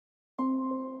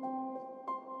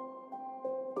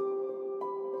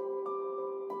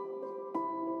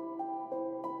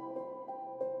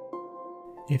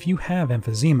If you have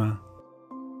emphysema,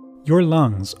 your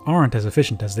lungs aren't as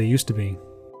efficient as they used to be.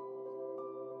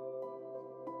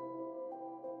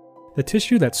 The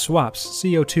tissue that swaps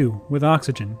CO2 with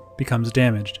oxygen becomes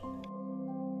damaged.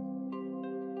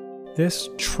 This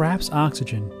traps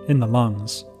oxygen in the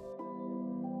lungs,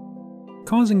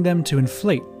 causing them to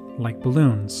inflate like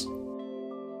balloons.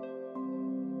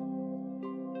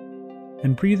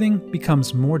 And breathing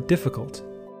becomes more difficult.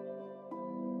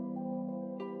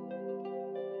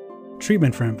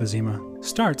 Treatment for emphysema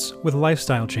starts with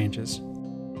lifestyle changes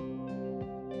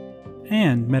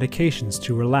and medications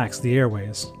to relax the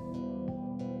airways.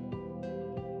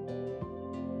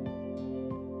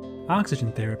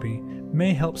 Oxygen therapy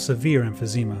may help severe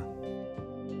emphysema.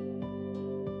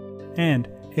 And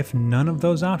if none of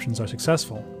those options are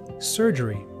successful,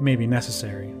 surgery may be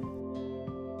necessary,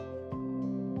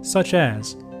 such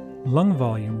as lung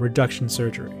volume reduction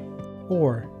surgery,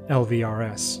 or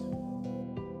LVRS.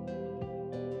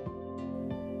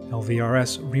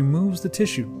 LVRS removes the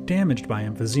tissue damaged by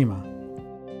emphysema.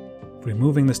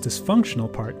 Removing this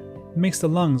dysfunctional part makes the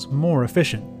lungs more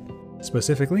efficient.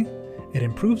 Specifically, it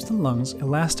improves the lungs'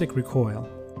 elastic recoil.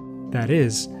 That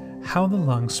is, how the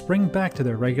lungs spring back to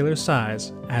their regular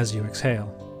size as you exhale.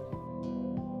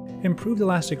 Improved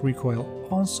elastic recoil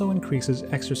also increases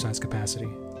exercise capacity.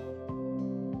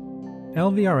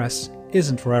 LVRS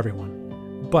isn't for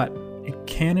everyone, but it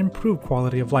can improve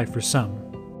quality of life for some.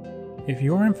 If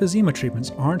your emphysema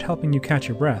treatments aren't helping you catch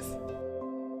your breath,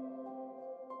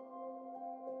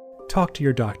 talk to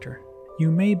your doctor. You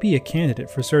may be a candidate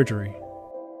for surgery.